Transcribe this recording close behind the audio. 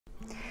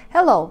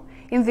Hello!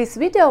 In this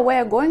video we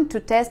are going to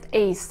test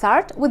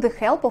AIS-SART with the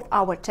help of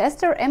our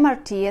tester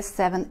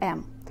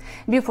MRTS-7M.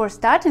 Before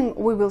starting,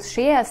 we will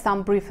share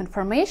some brief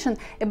information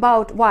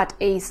about what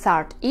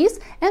AIS-SART is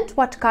and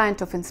what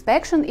kind of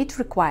inspection it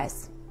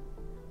requires.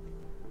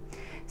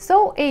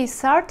 So,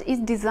 AIS-SART is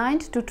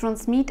designed to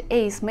transmit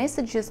AIS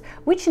messages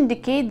which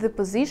indicate the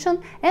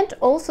position and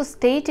also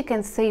static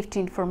and safety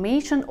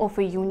information of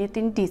a unit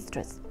in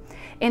distress.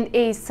 And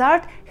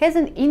AIS-SART has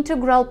an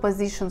integral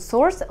position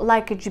source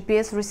like a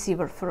GPS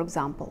receiver, for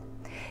example.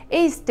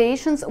 AIS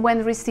stations,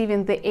 when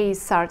receiving the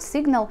AIS-SART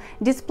signal,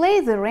 display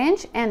the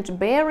range and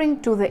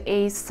bearing to the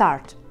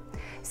AIS-SART.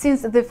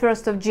 Since the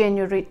 1st of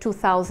January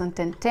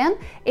 2010,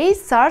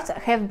 AIS-SARTs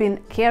have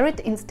been carried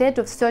instead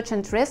of search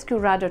and rescue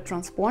radar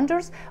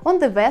transponders on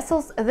the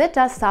vessels that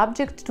are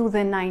subject to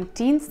the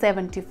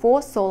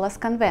 1974 SOLAS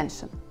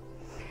Convention.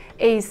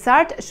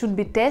 AIS-SART should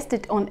be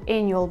tested on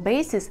annual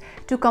basis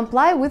to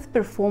comply with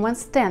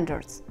performance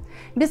standards.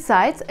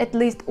 Besides, at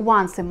least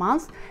once a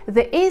month,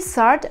 the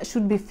AIS-SART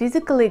should be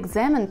physically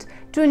examined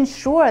to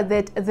ensure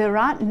that there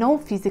are no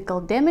physical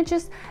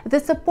damages, the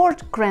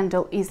support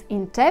cradle is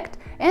intact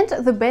and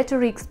the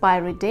battery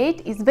expiry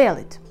date is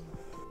valid.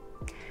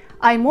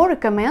 IMO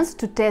recommends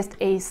to test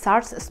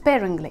AIS-SARTs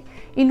sparingly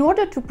in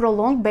order to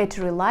prolong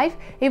battery life,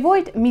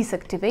 avoid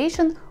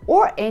misactivation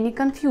or any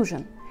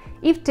confusion.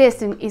 If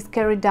testing is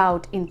carried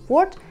out in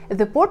port,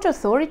 the port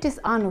authorities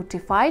are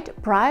notified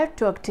prior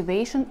to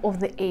activation of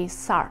the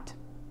AIS-SART.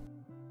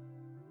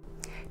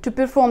 To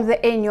perform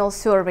the annual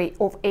survey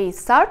of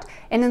AIS-SART,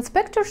 an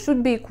inspector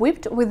should be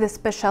equipped with a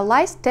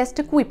specialized test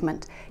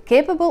equipment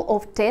capable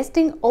of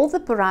testing all the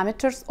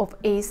parameters of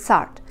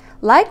AIS-SART,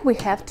 like we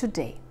have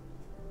today.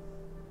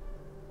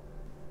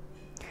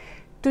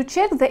 To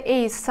check the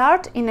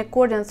AIS-SART in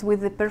accordance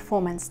with the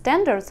performance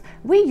standards,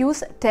 we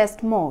use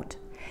test mode.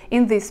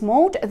 In this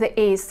mode, the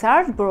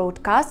AIS-SART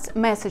broadcasts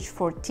message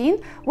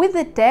 14 with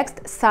the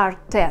text SART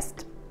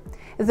test.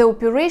 The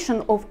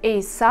operation of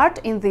AIS-SART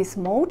in this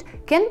mode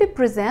can be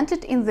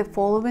presented in the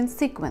following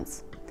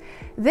sequence.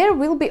 There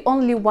will be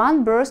only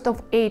one burst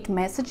of 8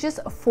 messages,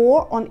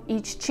 4 on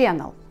each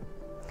channel.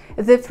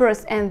 The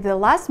first and the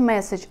last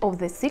message of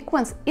the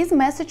sequence is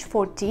message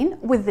 14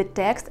 with the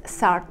text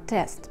SART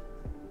test.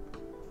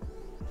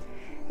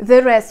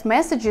 The rest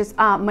messages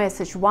are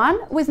message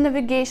 1 with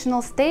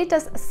navigational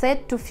status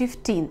set to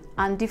 15,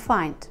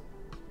 undefined.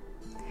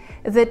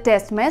 The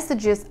test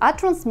messages are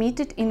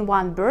transmitted in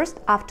one burst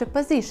after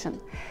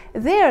position.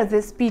 There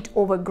the speed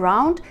over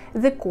ground,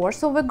 the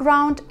course over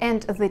ground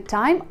and the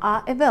time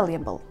are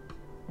available.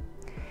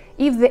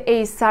 If the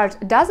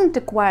AIS-SART doesn't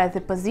acquire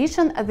the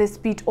position, the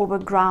speed over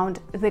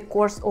ground, the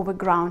course over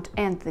ground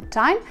and the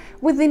time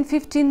within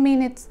 15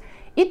 minutes,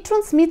 it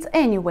transmits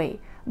anyway,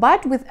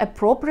 but with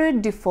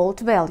appropriate default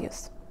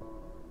values.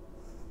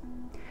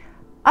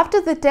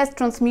 After the test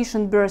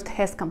transmission burst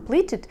has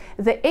completed,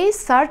 the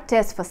AIS-SART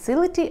test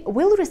facility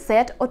will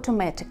reset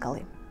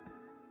automatically.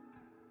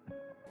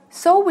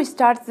 So we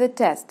start the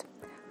test.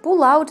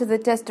 Pull out the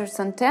tester's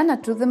antenna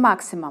to the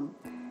maximum.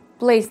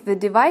 Place the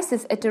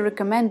devices at a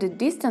recommended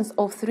distance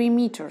of 3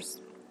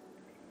 meters.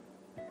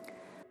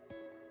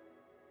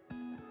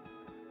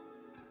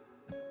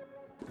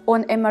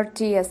 On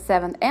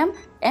MRTS-7M,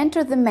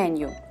 enter the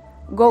menu.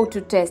 Go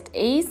to Test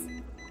AIS,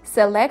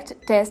 select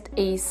Test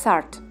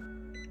AIS-SART.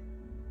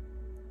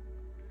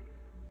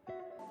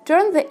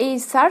 Turn the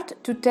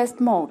AIS-SART to test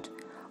mode.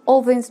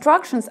 All the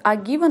instructions are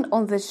given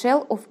on the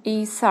shell of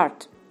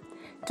AIS-SART.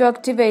 To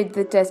activate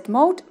the test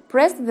mode,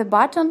 press the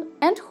button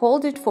and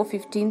hold it for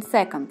 15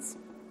 seconds.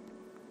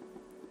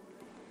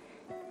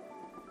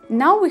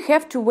 Now we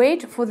have to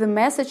wait for the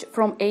message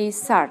from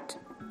AIS-SART.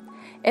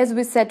 As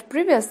we said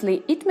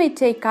previously, it may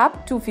take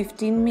up to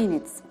 15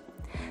 minutes.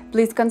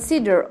 Please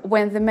consider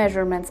when the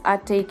measurements are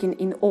taken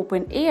in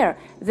open air,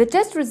 the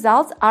test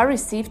results are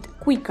received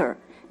quicker,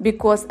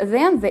 because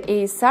then the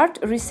AIS-SART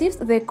receives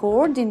the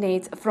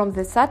coordinates from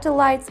the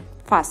satellites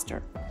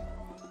faster.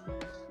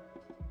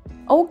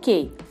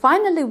 OK,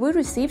 finally we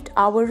received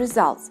our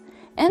results.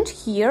 And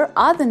here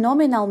are the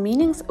nominal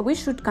meanings we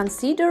should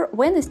consider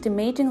when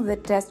estimating the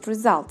test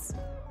results.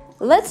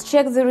 Let's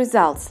check the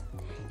results.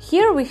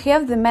 Here we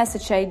have the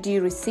message ID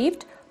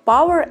received,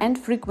 power and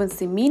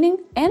frequency meaning,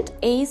 and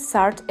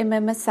AIS-SART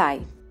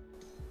MMSI.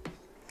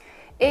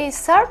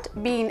 AIS-SART,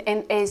 being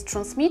an AIS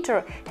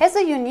transmitter, has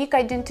a unique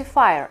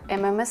identifier,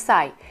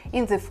 MMSI,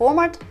 in the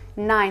format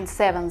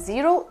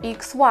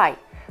 970XY,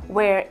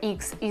 where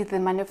X is the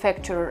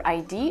manufacturer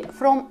ID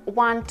from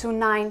 1 to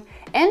 9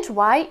 and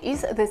Y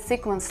is the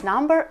sequence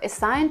number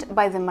assigned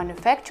by the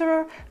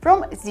manufacturer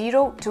from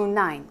 0 to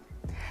 9.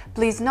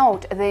 Please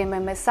note the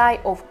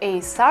MMSI of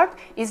AIS-SART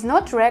is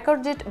not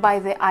recorded by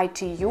the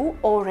ITU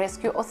or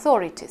rescue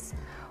authorities.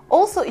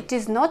 Also, it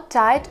is not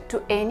tied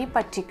to any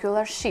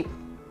particular ship.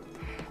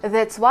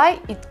 That's why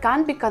it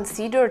can't be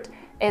considered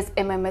as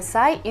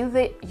MMSI in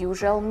the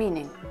usual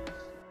meaning.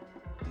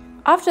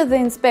 After the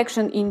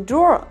inspection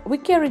indoor, we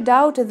carried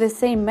out the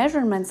same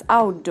measurements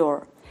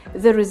outdoor.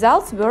 The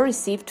results were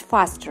received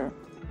faster.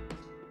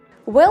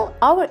 Well,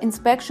 our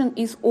inspection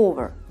is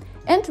over,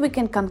 and we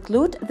can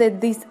conclude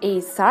that this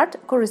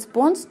AIS-SART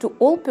corresponds to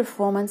all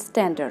performance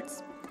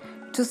standards.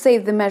 To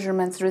save the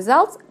measurements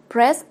results,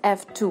 press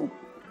F2.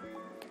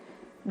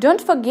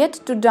 Don't forget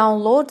to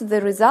download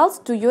the results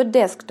to your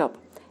desktop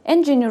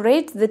and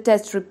generate the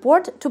test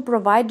report to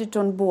provide it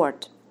on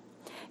board.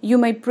 You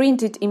may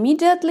print it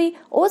immediately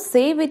or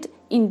save it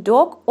in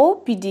doc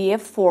or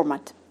PDF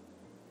format.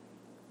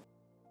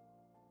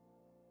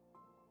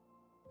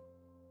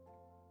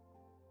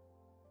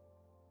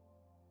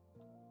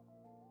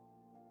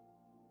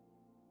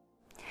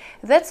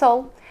 That's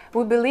all.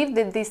 We believe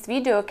that this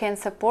video can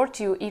support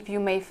you if you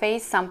may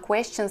face some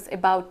questions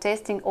about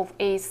testing of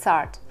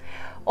AIS-SART.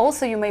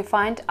 Also, you may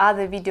find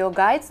other video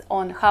guides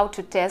on how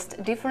to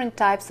test different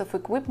types of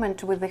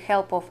equipment with the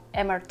help of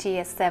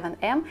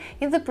MRTS-7M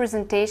in the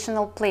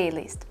presentational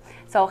playlist.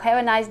 So have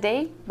a nice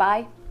day.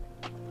 Bye!